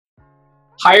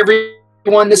Hi,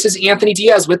 everyone. This is Anthony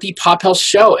Diaz with the Pop Health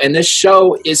Show, and this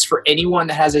show is for anyone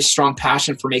that has a strong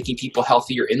passion for making people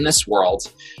healthier in this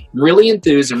world. I'm really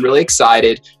enthused and really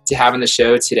excited to have on the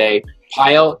show today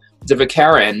Payal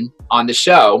Divakaran on the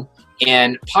show.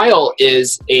 And Payal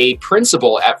is a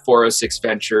principal at 406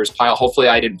 Ventures. Payal, hopefully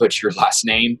I didn't butcher your last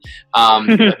name.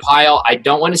 Payal, I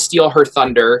don't want to steal her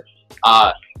thunder.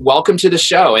 Welcome to the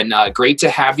show, and great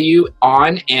to have you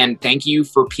on, and thank you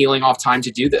for peeling off time to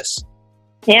do this.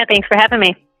 Yeah, thanks for having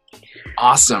me.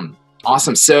 Awesome.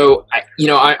 So,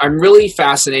 I'm really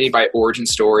fascinated by origin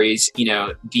stories,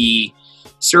 the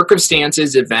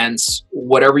circumstances, events,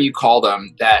 whatever you call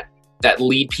them, that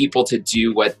lead people to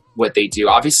do what they do.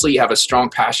 Obviously, you have a strong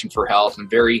passion for health. I'm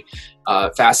very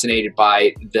fascinated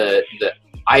by the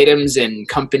items and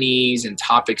companies and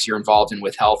topics you're involved in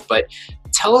with health. But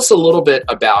tell us a little bit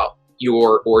about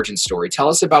your origin story. Tell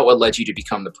us about what led you to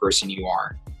become the person you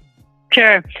are.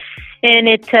 Sure. And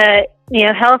it's,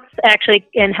 health actually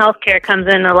in healthcare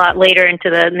comes in a lot later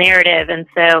into the narrative. And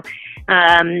so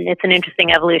it's an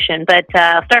interesting evolution. But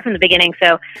I'll start from the beginning.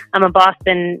 So I'm a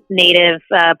Boston native,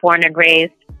 born and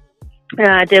raised.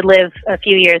 Did live a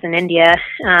few years in India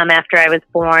after I was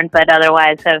born, but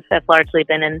otherwise have largely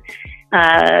been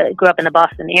grew up in the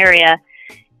Boston area.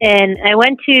 And I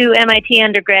went to MIT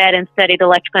undergrad and studied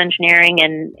electrical engineering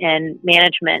and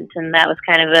management. And that was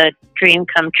kind of a dream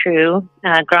come true.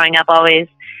 Growing up, always,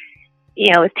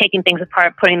 was taking things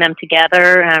apart, putting them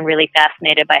together. I'm really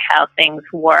fascinated by how things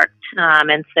worked.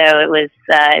 And so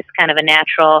it's kind of a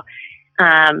natural,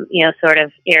 sort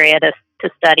of area to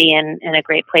study and a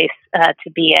great place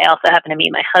to be. I also happen to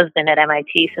meet my husband at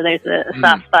MIT. So there's a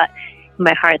soft spot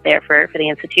my heart there for the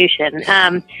institution.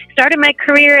 Started my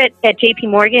career at JP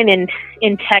Morgan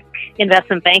in tech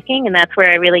investment banking, and that's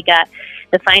where I really got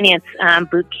the finance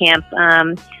boot camp.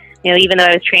 Even though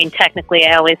I was trained technically,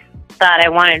 I always thought I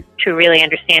wanted to really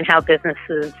understand how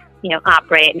businesses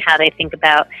operate and how they think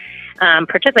about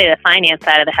particularly the finance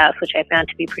side of the house, which I found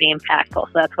to be pretty impactful.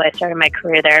 So that's why I started my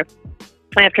career there.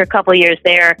 After a couple of years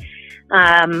there,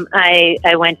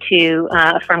 I went to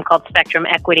a firm called Spectrum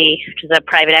Equity, which is a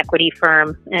private equity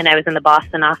firm, and I was in the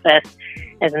Boston office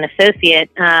as an associate.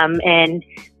 And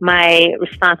my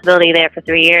responsibility there for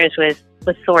 3 years was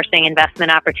sourcing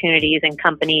investment opportunities in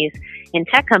companies, in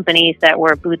tech companies that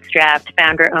were bootstrapped,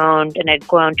 founder-owned, and had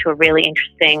grown to a really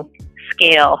interesting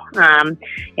scale.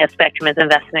 Spectrum has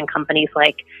invested in companies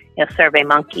like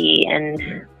SurveyMonkey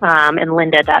and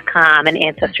Lynda.com and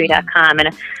Ancestry.com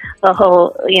and a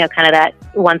whole, kind of that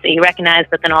ones that you recognize,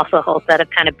 but then also a whole set of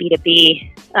kind of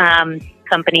B2B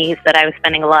companies that I was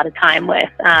spending a lot of time with.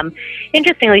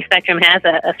 Interestingly, Spectrum has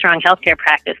a strong healthcare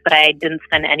practice, but I didn't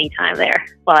spend any time there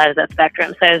while I was at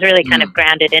Spectrum. So I was really kind of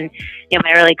grounded in,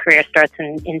 my early career starts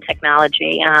in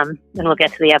technology, and we'll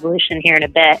get to the evolution here in a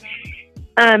bit.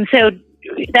 So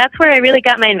that's where I really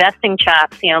got my investing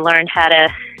chops, learned how to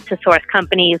source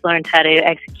companies, learned how to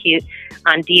execute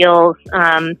on deals,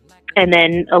 and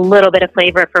then a little bit of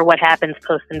flavor for what happens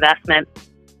post-investment.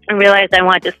 I realized I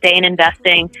wanted to stay in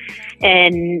investing,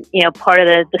 and part of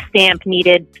the stamp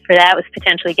needed for that was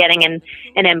potentially getting an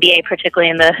MBA, particularly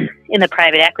in the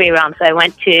private equity realm. So I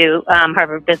went to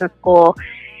Harvard Business School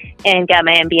and got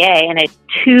my MBA, and I had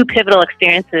two pivotal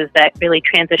experiences that really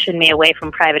transitioned me away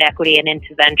from private equity and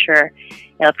into venture.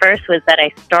 The first was that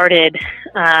I started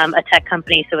a tech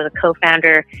company, so I was a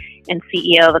co-founder and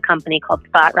CEO of a company called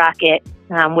Spot Rocket,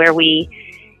 where we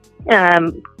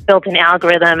built an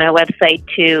algorithm and a website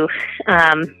to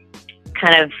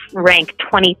kind of rank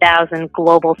 20,000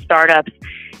 global startups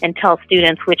and tell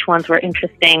students which ones were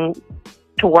interesting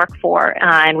to work for.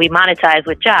 And we monetized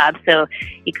with jobs. So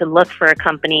you could look for a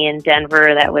company in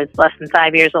Denver that was less than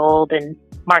 5 years old and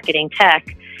marketing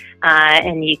tech.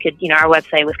 And you could, our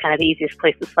website was kind of the easiest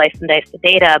place to slice and dice the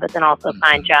data, but then also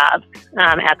find jobs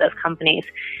at those companies.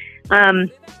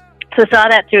 So saw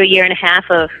that through a year and a half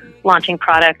of launching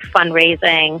product,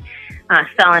 fundraising,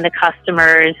 selling to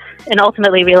customers, and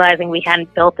ultimately realizing we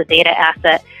hadn't built the data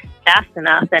asset fast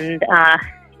enough.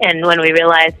 And when we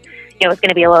realized it was going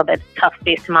to be a little bit tough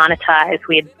space to monetize,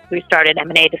 we started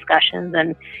M&A discussions,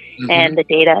 and the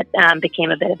data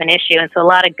became a bit of an issue. And so a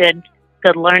lot of good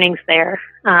learnings there,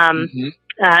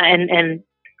 and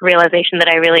realization that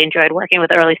I really enjoyed working with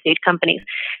early stage companies.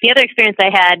 The other experience I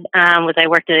had was I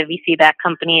worked at a VC-backed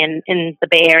company in the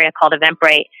Bay Area called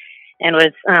Eventbrite, and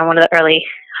was one of the early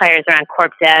hires around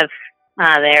corp dev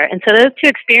there. And so those two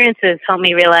experiences helped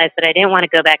me realize that I didn't want to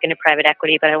go back into private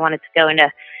equity, but I wanted to go into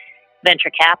venture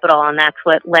capital, and that's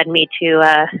what led me to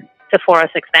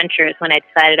 406 Ventures when I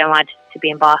decided I wanted to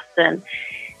be in Boston.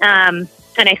 And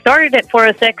I started at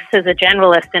 406 as a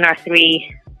generalist in our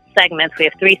three segments. We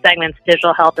have three segments.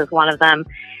 Digital health is one of them.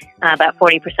 About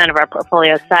 40% of our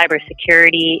portfolio.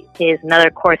 Cybersecurity is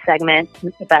another core segment,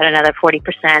 about another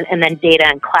 40%, and then data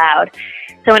and cloud.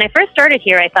 So when I first started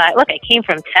here, I thought, look, I came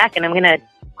from tech, and I'm going to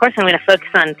focus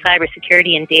on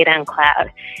cybersecurity and data and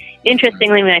cloud.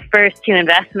 Interestingly, my first two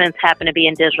investments happened to be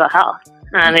in digital health.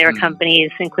 They were companies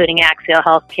including Axial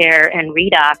Healthcare and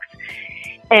Redox.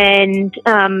 And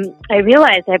I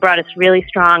realized I brought this really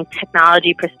strong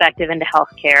technology perspective into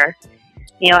healthcare.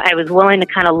 I was willing to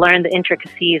kind of learn the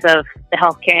intricacies of the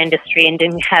healthcare industry and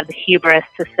didn't have the hubris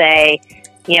to say,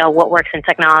 what works in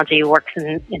technology works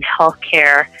in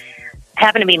healthcare. I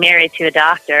happen to be married to a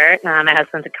doctor. My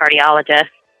husband's a cardiologist.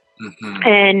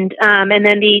 And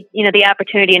then the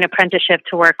opportunity and apprenticeship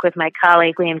to work with my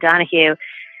colleague, Liam Donahue,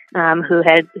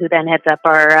 who then heads up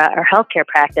our healthcare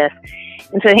practice.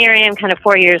 And so here I am kind of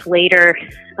 4 years later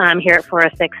here at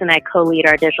 406, and I co-lead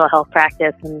our digital health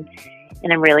practice, and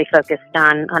I'm really focused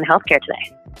on healthcare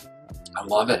today. I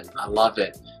love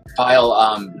it.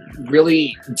 Payal,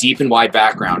 really deep and wide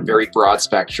background, very broad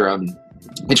spectrum.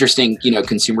 Interesting,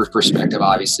 consumer perspective,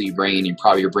 obviously you're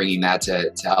bringing that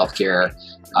to healthcare.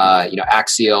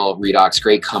 Axial, Redox,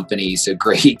 great companies, so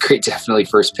great, definitely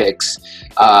first picks,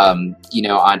 on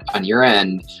your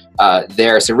end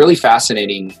there. So really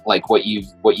fascinating, like what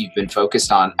you've been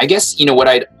focused on. I guess, what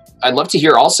I'd love to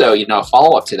hear also, a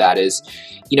follow up to that is,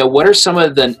 what are some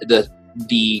of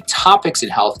the topics in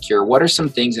healthcare? What are some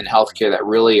things in healthcare that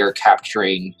really are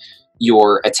capturing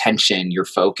your attention, your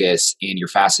focus, and your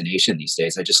fascination these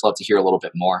days? I'd just love to hear a little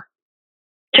bit more.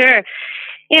 Sure.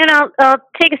 And I'll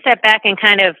take a step back and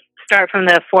kind of start from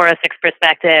the 406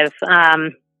 perspective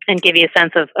and give you a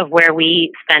sense of where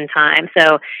we spend time.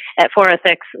 So at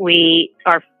 406, we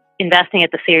are investing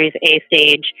at the Series A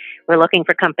stage. We're looking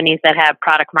for companies that have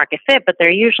product market fit, but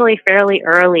they're usually fairly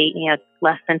early,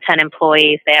 less than 10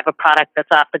 employees. They have a product that's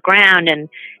off the ground and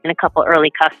a couple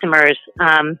early customers.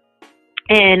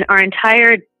 And our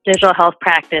entire digital health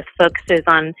practice focuses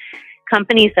on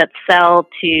companies that sell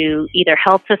to either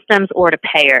health systems or to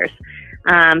payers.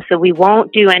 So we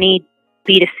won't do any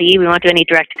B2C. We won't do any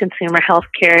direct-to-consumer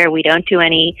healthcare. We don't do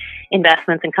any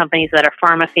investments in companies that are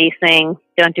pharma-facing.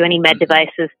 Don't do any med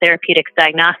devices, therapeutics,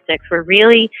 diagnostics. We're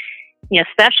really,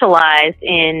 specialized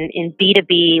in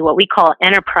B2B, what we call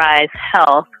enterprise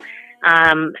health,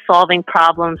 solving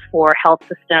problems for health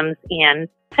systems and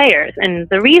payers. And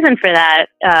the reason for that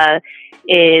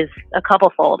is a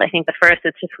couple-fold. I think the first,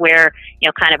 it's just where,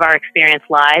 kind of our experience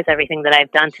lies. Everything that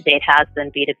I've done to date has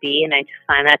been B2B, and I just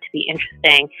find that to be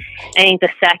interesting. I think the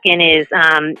second is,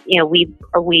 we,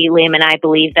 Liam and I,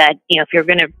 believe that, if you're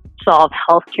going to solve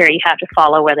healthcare, you have to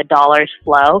follow where the dollars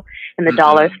flow, and the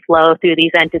dollars flow through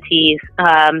these entities.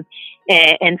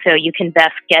 And so you can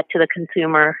best get to the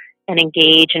consumer and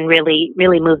engage and really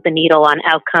move the needle on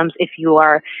outcomes if you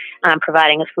are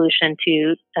providing a solution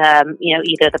to,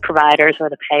 either the providers or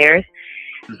the payers.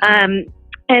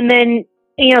 And then,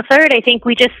 third, I think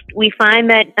we find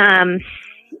that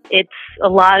it's a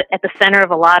lot at the center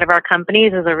of a lot of our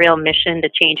companies is a real mission to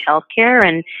change healthcare.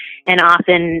 And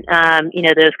often,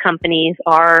 those companies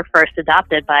are first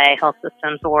adopted by health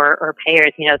systems or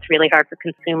payers. It's really hard for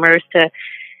consumers to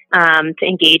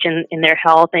engage in their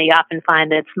health. And you often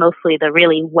find that it's mostly the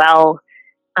really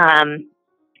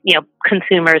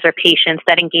consumers or patients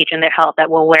that engage in their health that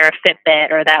will wear a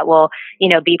Fitbit or that will,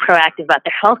 be proactive about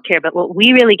their healthcare. But what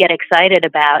we really get excited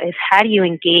about is how do you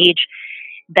engage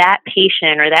that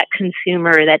patient or that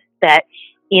consumer that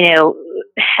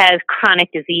has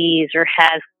chronic disease or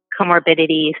has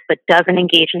comorbidities but doesn't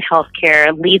engage in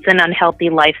healthcare, leads an unhealthy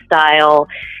lifestyle,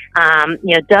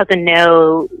 doesn't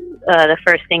know the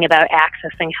first thing about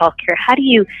accessing healthcare. How do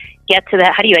you get to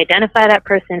that? How do you identify that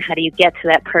person? How do you get to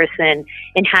that person?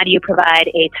 And how do you provide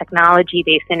a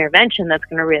technology-based intervention that's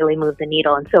going to really move the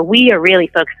needle? And so we are really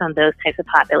focused on those types of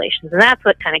populations, and that's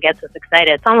what kind of gets us excited.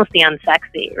 It's almost the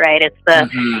unsexy, right? It's the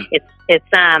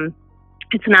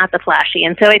it's not the flashy.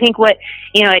 And so I think what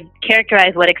I'd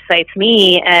characterize what excites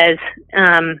me as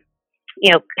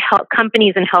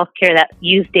companies in healthcare that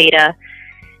use data.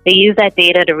 They use that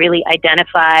data to really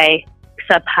identify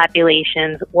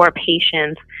subpopulations or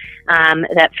patients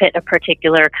that fit a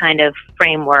particular kind of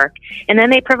framework. And then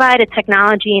they provide a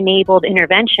technology-enabled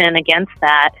intervention against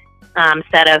that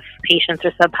set of patients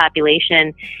or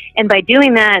subpopulation. And by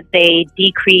doing that, they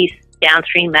decrease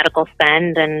downstream medical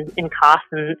spend and costs,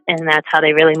 and that's how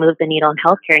they really move the needle in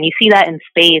healthcare. And you see that in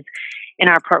spades in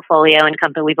our portfolio and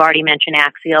company. We've already mentioned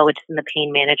Axial, which is in the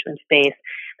pain management space,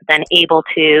 but then Able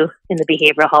to in the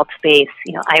behavioral health space,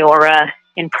 Iora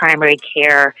in primary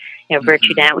care,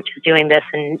 Virtue Dent, which is doing this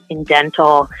in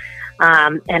dental,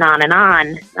 and on and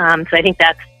on. So I think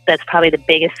that's probably the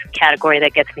biggest category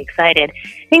that gets me excited.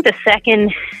 I think the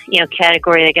second,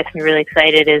 category that gets me really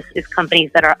excited is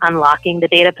companies that are unlocking the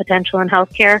data potential in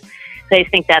healthcare. So I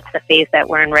think that's the phase that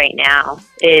we're in right now.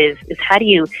 Is how do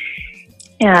you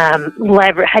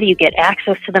leverage? How do you get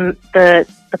access to the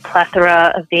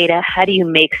plethora of data? How do you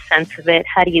make sense of it?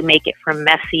 How do you make it from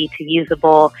messy to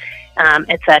usable,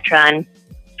 etc.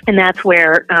 And that's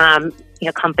where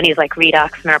companies like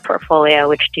Redox in our portfolio,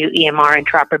 which do EMR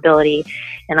interoperability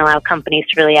and allow companies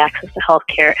to really access the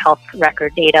health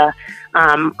record data,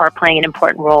 are playing an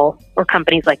important role. Or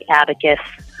companies like Abacus,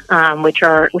 which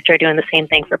are doing the same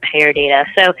thing for payer data.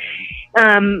 So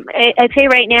I'd say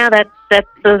right now that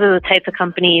those are the types of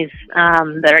companies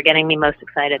that are getting me most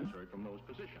excited.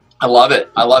 I love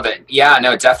it. Yeah,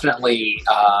 no, definitely.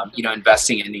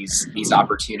 Investing in these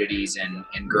opportunities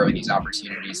and growing these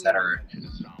opportunities that are,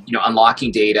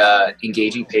 unlocking data,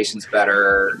 engaging patients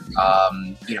better,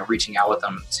 reaching out with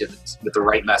them with the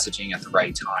right messaging at the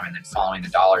right time, and then following the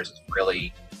dollars is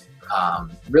really,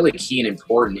 really key and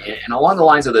important. And along the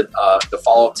lines of the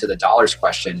follow up to the dollars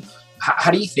question, how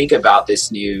do you think about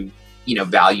this new,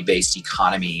 value-based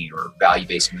economy or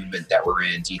value-based movement that we're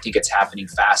in? Do you think it's happening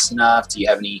fast enough? Do you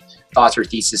have any thoughts or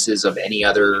theses of any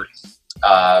other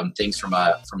things from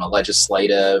a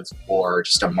legislative or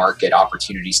just a market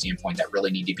opportunity standpoint that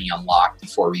really need to be unlocked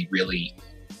before we really,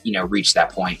 reach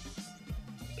that point?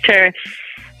 Sure.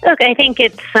 Look, I think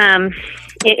it's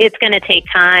going to take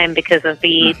time because of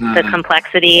the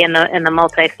complexity and the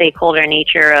multi-stakeholder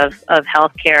nature of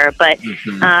healthcare. But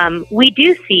we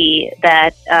do see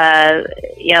that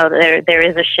there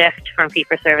is a shift from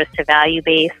fee-for-service to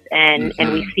value-based, and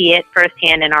we see it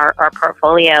firsthand in our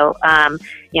portfolio.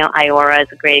 Iora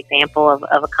is a great example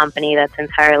of a company that's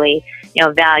entirely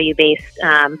value-based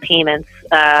payments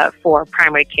for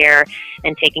primary care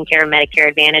and taking care of Medicare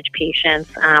Advantage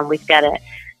patients. We've got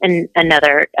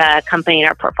another company in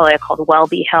our portfolio called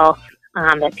WellBe Health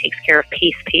that takes care of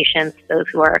PACE patients, those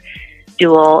who are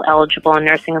dual eligible and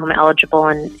nursing home eligible,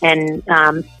 and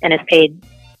is paid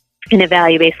in a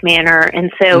value-based manner.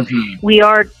 And so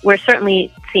we're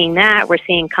certainly seeing that. We're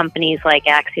seeing companies like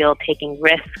Axial taking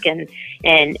risk and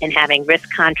having risk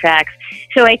contracts.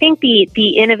 So I think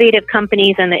the innovative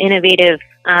companies and the innovative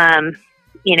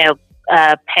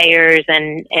payers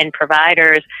and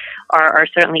providers are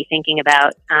certainly thinking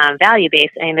about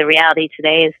value-based. And the reality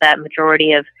today is that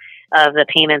majority of the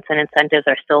payments and incentives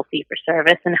are still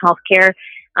fee-for-service in healthcare.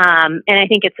 And I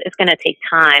think it's going to take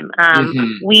time.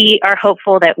 We are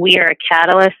hopeful that we are a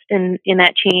catalyst in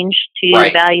that change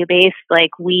to value-based.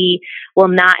 Like, we will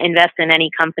not invest in any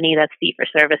company that's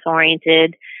fee-for-service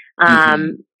oriented.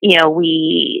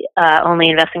 We only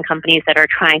invest in companies that are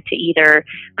trying to either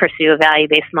pursue a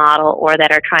value-based model or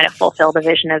that are trying to fulfill the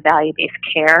vision of value-based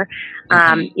care.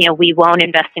 We won't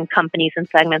invest in companies and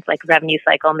segments like revenue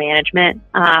cycle management,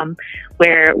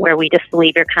 where we just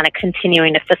believe you're kind of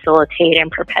continuing to facilitate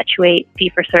and perpetuate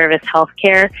fee-for-service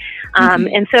healthcare.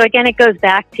 And so again, it goes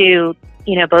back to,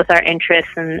 both our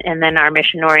interests and then our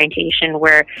mission orientation,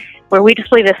 where we just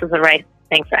believe this is the right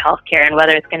thing for healthcare, and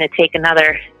whether it's going to take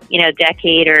another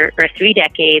decade or 3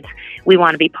 decades, we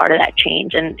want to be part of that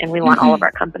change, and we want all of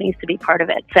our companies to be part of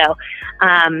it. So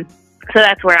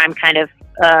that's where I'm kind of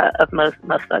most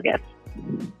focused.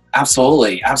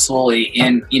 Absolutely.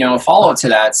 And a follow up to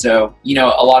that. So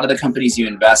a lot of the companies you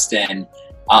invest in,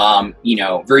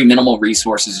 very minimal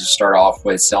resources to start off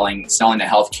with. Selling to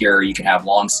healthcare, you can have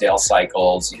long sales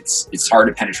cycles. It's hard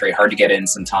to penetrate, hard to get in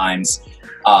sometimes.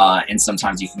 And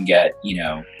sometimes you can get,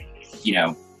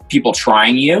 people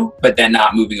trying you, but then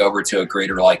not moving over to a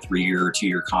greater 3-year or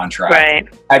 2-year contract. Right.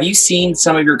 Have you seen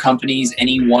some of your companies,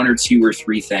 any 1 or 2 or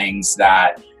 3 things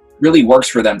that really works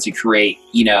for them to create,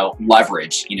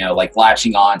 leverage, like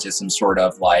latching on to some sort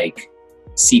of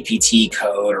CPT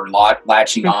code, or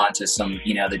latching on to some,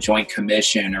 the Joint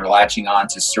Commission, or latching on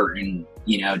to certain,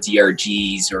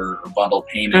 DRGs or bundle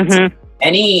payments?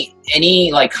 Any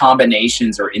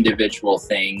combinations or individual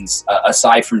things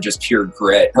aside from just pure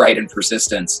grit, right, and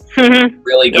persistence,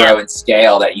 really grow and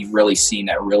scale that you've really seen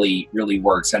that really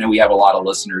works? I know we have a lot of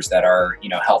listeners that are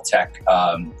health tech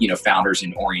founders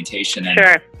in orientation,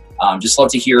 and just love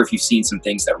to hear if you've seen some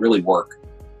things that really work.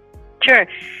 Sure.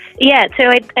 Yeah,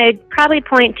 so I'd probably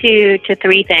point to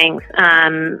 3 things.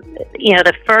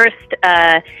 The first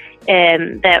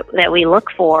that we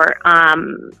look for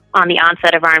on the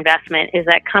onset of our investment is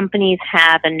that companies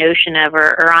have a notion of,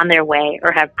 or on their way,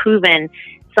 or have proven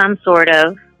some sort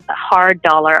of hard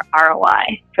dollar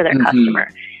ROI for their customer.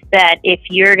 that if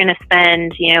you're going to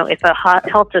spend, if a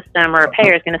health system or a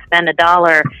payer is going to spend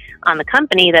 $1 on the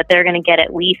company, that they're going to get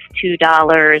at least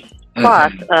 $2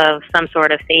 plus of some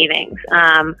sort of savings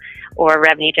or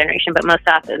revenue generation, but most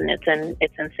often it's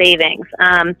in savings.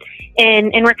 And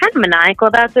we're kind of maniacal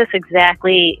about this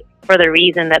exactly for the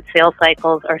reason that sales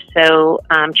cycles are so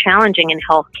challenging in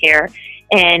healthcare.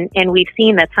 And we've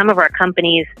seen that some of our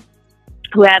companies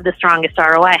who have the strongest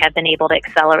ROI have been able to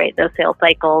accelerate those sales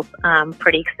cycles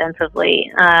pretty extensively.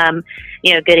 A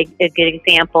good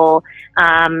example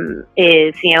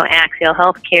is Axial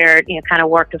Healthcare. Kind of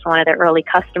worked with one of their early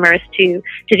customers to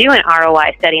do an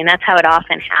ROI study, and that's how it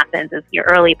often happens. Is your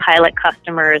early pilot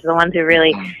customers, the ones who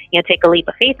really take a leap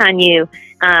of faith on you.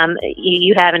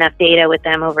 You have enough data with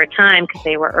them over time because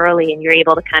they were early, and you're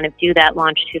able to kind of do that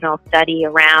longitudinal study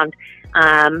around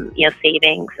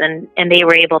savings, and they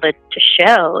were able to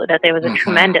show that there was a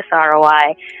tremendous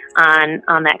ROI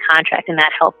on that contract, and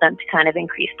that helped them to kind of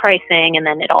increase pricing, and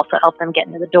then it also helped them get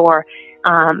into the door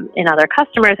in other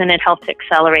customers, and it helped to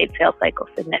accelerate sales cycles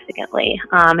significantly.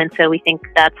 And so we think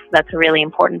that's a really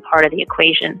important part of the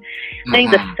equation. I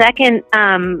think the second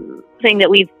thing that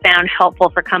we've found helpful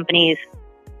for companies,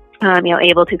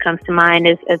 Able2 comes to mind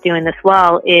as doing this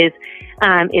well, is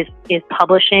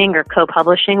publishing or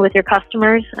co-publishing with your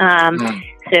customers.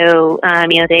 So,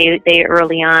 they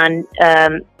early on,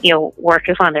 worked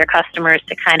with one of their customers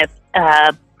to kind of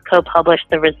co-publish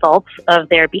the results of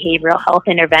their behavioral health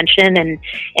intervention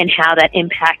and how that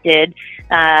impacted,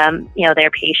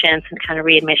 their patients and kind of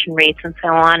readmission rates and so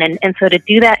on. And so to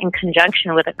do that in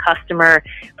conjunction with a customer,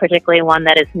 particularly one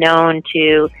that is known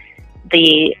to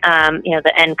the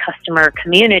end customer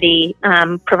community,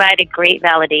 provided great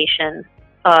validation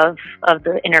of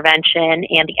the intervention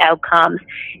and the outcomes,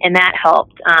 and that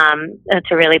helped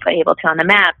to really put Able2 on the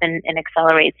map and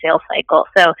accelerate sales cycle.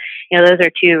 So, those are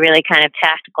two really kind of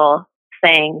tactical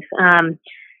things.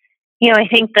 I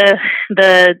think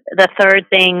the third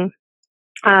thing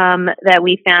that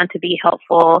we found to be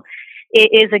helpful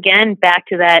is again back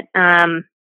to that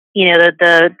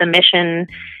the mission,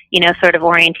 sort of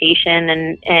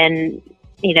orientation and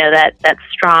that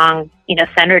strong,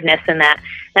 centeredness in that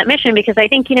mission, because I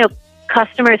think,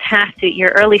 customers have to, your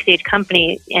early stage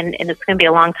company, and it's going to be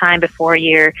a long time before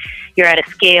you're at a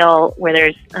scale where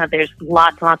there's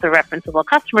lots and lots of referenceable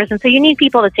customers. And so you need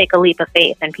people to take a leap of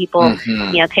faith, and people,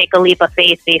 take a leap of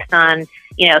faith based on,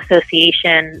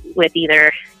 association with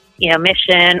either,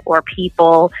 mission or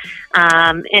people.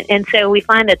 And so we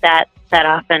find that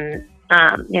often,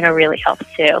 really helps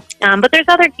too. But there's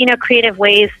other, creative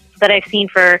ways that I've seen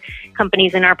for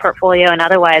companies in our portfolio and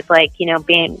otherwise, like,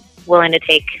 being willing to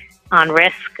take on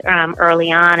risk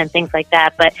early on and things like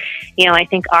that. But, I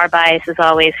think our bias is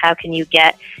always how can you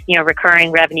get,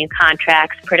 recurring revenue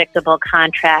contracts, predictable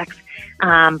contracts,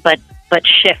 but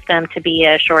shift them to be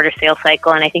a shorter sales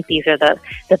cycle. And I think these are the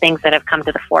things that have come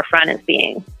to the forefront as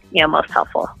being, most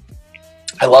helpful.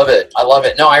 I love it.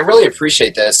 No, I really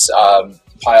appreciate this,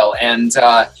 Payal. And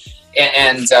I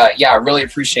really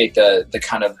appreciate the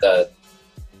kind of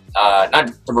not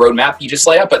the roadmap you just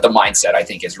laid out, but the mindset I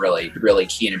think is really, really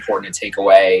key and important to take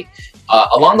away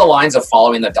along the lines of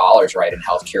following the dollars, right, in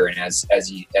healthcare. And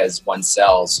as one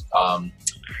sells,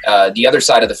 the other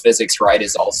side of the physics, right,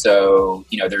 is also,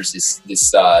 there's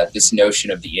this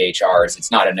notion of the EHRs.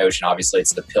 It's not a notion, obviously,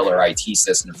 it's the pillar IT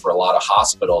system for a lot of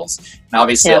hospitals. And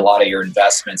obviously, a lot of your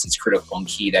investments, it's critical and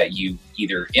key that you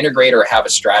either integrate or have a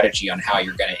strategy on how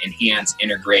you're going to enhance,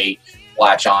 integrate,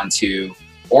 latch onto,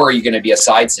 or are you going to be a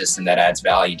side system that adds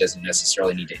value, doesn't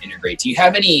necessarily need to integrate? Do you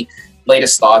have any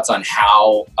latest thoughts on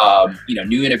how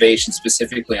new innovation,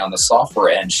 specifically on the software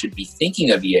end, should be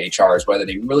thinking of EHRs, whether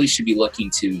they really should be looking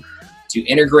to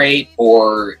integrate,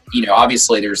 or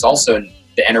obviously there's also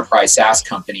the enterprise SaaS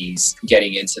companies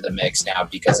getting into the mix now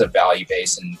because of value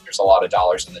base, and there's a lot of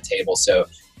dollars on the table. So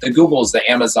the Googles, the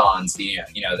Amazons, the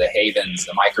Havens,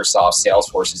 the Microsoft,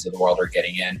 Salesforces of the world are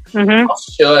getting in.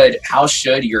 How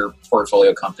should your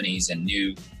portfolio companies and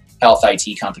new health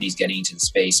IT companies getting into the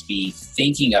space be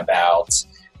thinking about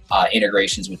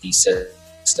integrations with these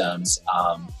systems?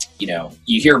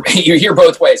 You hear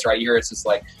both ways, right? You hear it's just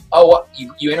like, oh,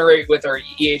 you integrate with our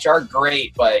EHR,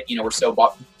 great, but we're so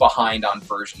behind on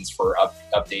versions for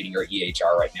updating our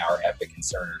EHR right now, or Epic and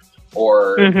Cerner,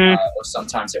 or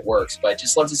sometimes it works. But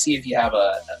just love to see if you have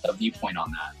a viewpoint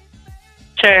on that.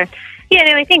 Sure.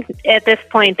 Yeah, I think at this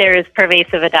point there is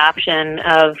pervasive adoption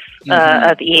of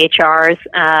EHRs,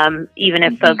 even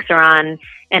if folks are on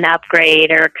an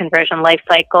upgrade or conversion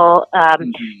lifecycle.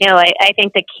 I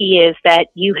think the key is that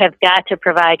you have got to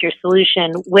provide your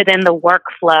solution within the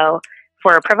workflow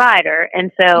for a provider.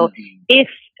 And so if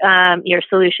your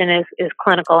solution is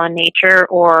clinical in nature,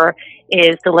 or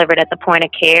is delivered at the point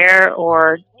of care,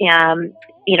 or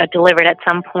delivered at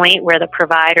some point where the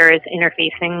provider is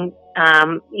interfacing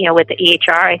with the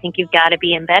EHR, I think you've got to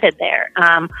be embedded there.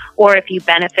 Or if you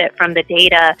benefit from the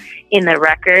data in the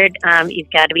record,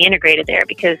 you've got to be integrated there,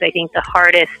 because I think the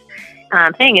hardest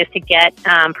thing is to get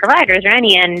providers or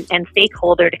any end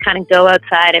stakeholder to kind of go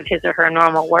outside of his or her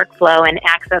normal workflow and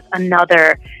access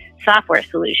another software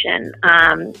solution.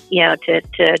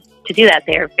 To do that,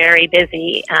 they're very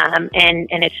busy, and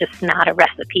it's just not a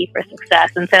recipe for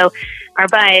success. And so our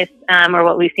bias, or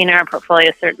what we've seen in our portfolio,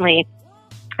 is certainly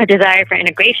a desire for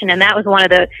integration. And that was one of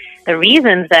the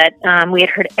reasons that we had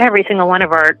heard every single one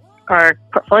of our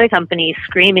portfolio companies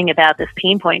screaming about this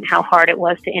pain point, how hard it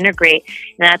was to integrate.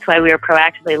 And that's why we were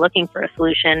proactively looking for a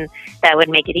solution that would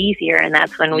make it easier. And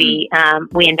that's when we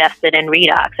invested in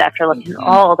Redox. After looking at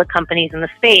all the companies in the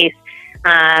space,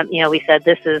 we said,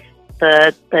 this is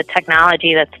the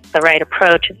technology that's the right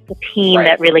approach. It's the team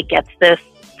that really gets this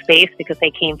space, because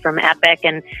they came from Epic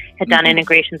and had done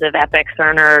integrations of Epic,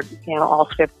 Cerner,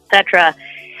 Allscripts, etc.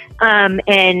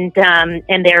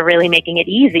 And they're really making it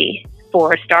easy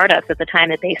for startups at the time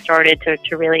that they started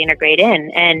to really integrate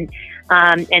in. And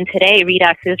today,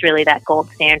 Redox is really that gold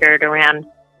standard around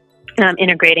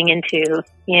integrating into,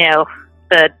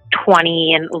 the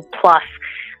 20 and plus,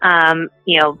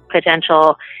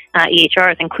 potential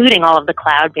EHRs, including all of the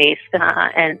cloud-based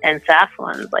and SaaS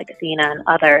ones like Athena and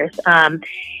others.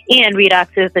 And Redox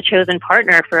is the chosen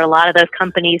partner for a lot of those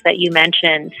companies that you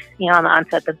mentioned, on the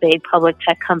onset. The big public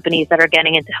tech companies that are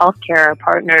getting into healthcare are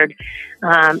partnered,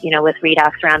 with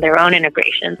Redox around their own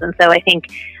integrations. And so I think,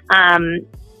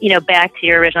 back to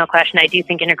your original question, I do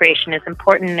think integration is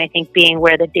important. And I think being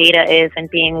where the data is and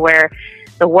being where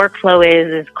the workflow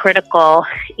is critical.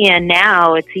 And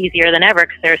now it's easier than ever,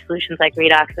 because there are solutions like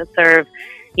Redox that serve,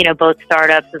 both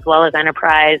startups as well as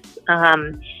enterprise,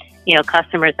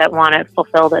 customers that want to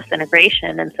fulfill this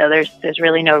integration. And so there's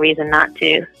really no reason not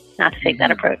to take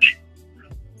that approach.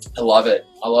 I love it,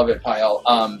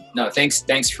 Payal. No,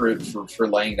 thanks for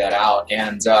laying that out.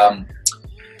 And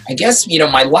I guess,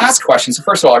 my last question. So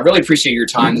first of all, I really appreciate your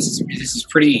time. This is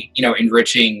pretty,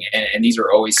 enriching, and these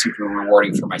are always super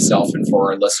rewarding for myself and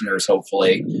for our listeners,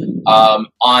 hopefully.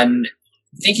 On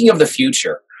thinking of the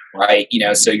future, right?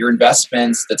 So your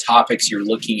investments, the topics you're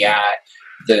looking at,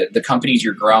 the companies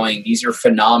you're growing, these are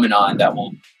phenomenon that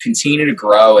will continue to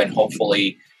grow and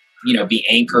hopefully, be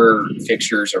anchor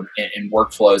fixtures and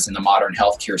workflows in the modern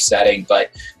healthcare setting. But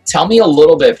tell me a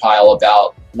little bit, Payal,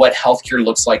 about what healthcare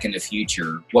looks like in the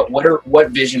future. What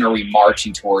vision are we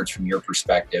marching towards from your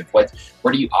perspective? What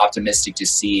are you optimistic to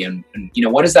see? And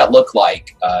what does that look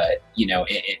like, in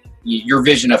your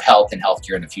vision of health and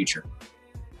healthcare in the future?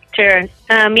 Sure.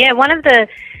 One of the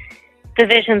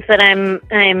visions that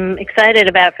I'm excited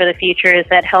about for the future is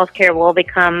that healthcare will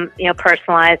become,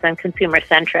 personalized and consumer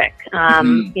centric.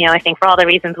 I think for all the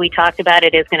reasons we talked about,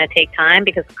 it is going to take time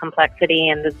because of complexity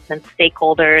and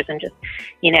stakeholders, and just,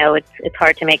 it's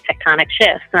hard to make tectonic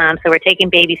shifts. So we're taking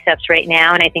baby steps right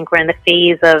now, and I think we're in the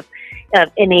phase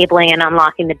of enabling and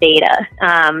unlocking the data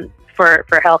for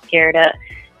healthcare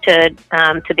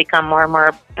to become more and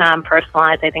more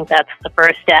personalized. I think that's the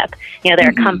first step. There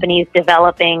are companies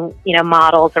developing,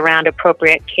 models around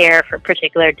appropriate care for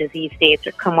particular disease states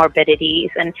or comorbidities,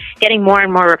 and getting more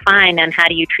and more refined on how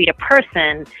do you treat a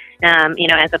person,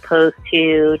 as opposed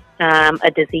to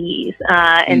a disease.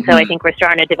 And so I think we're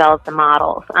starting to develop the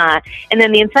models. And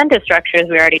then the incentive structures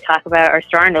we already talked about are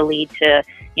starting to lead to,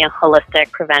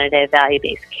 holistic, preventative,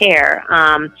 value-based care.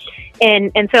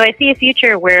 And so I see a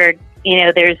future where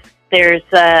there's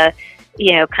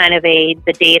kind of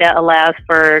the data allows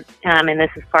for, and this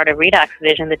is part of Redox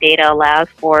vision, the data allows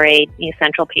for a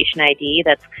central patient ID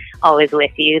that's always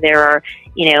with you. There are,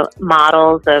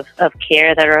 models of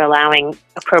care that are allowing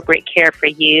appropriate care for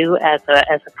you as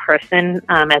a person,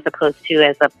 as opposed to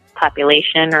as a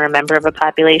population or a member of a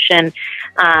population.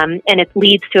 And it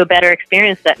leads to a better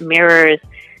experience that mirrors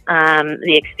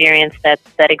the experience that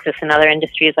exists in other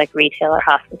industries like retail or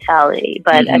hospitality.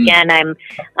 But again, I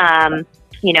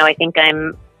think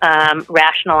I'm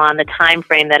rational on the time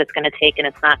frame that it's going to take, and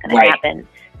it's not going to happen,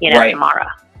 tomorrow.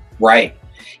 Right.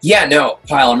 Yeah, no,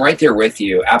 Payal, I'm right there with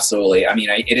you. Absolutely. I mean,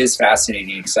 it is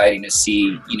fascinating and exciting to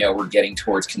see, we're getting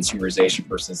towards consumerization,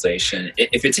 personalization.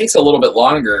 If it takes a little bit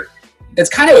longer, that's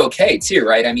kind of okay too,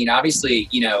 right? I mean, obviously,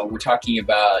 we're talking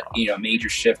about, a major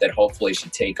shift that hopefully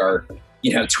should take our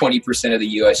 20% of the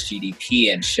U.S.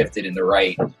 GDP and shift it in the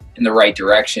right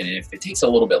direction. And if it takes a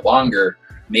little bit longer,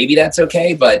 maybe that's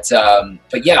okay. But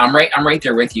yeah, I'm right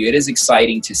there with you. It is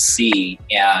exciting to see,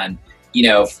 and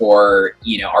for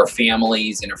our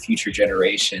families and our future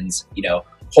generations,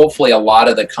 hopefully a lot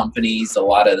of the companies, a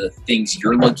lot of the things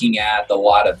you're looking at, a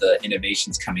lot of the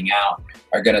innovations coming out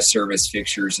are going to serve as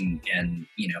fixtures and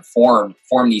form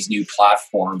these new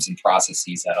platforms and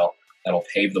processes that'll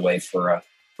pave the way for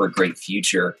a great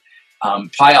future.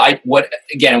 Payal, I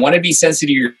want to be sensitive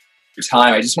to your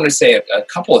time. I just want to say a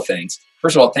couple of things.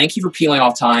 First of all, thank you for peeling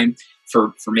off time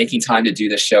for making time to do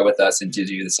this show with us and to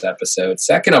do this episode.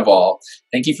 Second of all,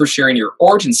 thank you for sharing your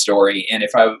origin story. And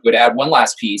if I would add one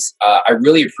last piece, I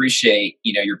really appreciate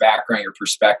your background, your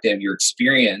perspective, your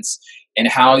experience, and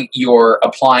how you're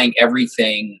applying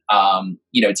everything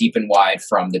deep and wide,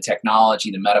 from the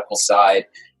technology, the medical side,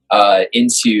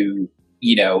 into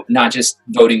not just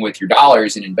voting with your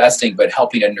dollars and investing, but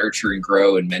helping to nurture and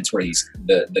grow and mentor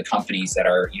the companies that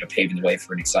are paving the way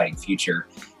for an exciting future.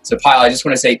 So Payal, I just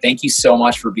want to say thank you so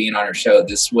much for being on our show.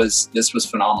 This was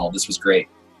phenomenal. This was great.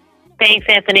 Thanks,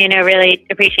 Anthony. And I really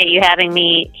appreciate you having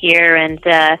me here, and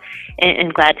glad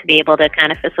to be able to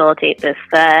kind of facilitate this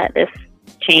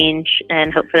change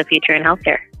and hope for the future in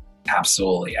healthcare.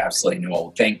 Absolutely.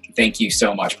 No, thank you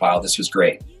so much, Payal. This was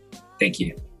great. Thank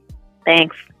you.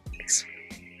 Thanks.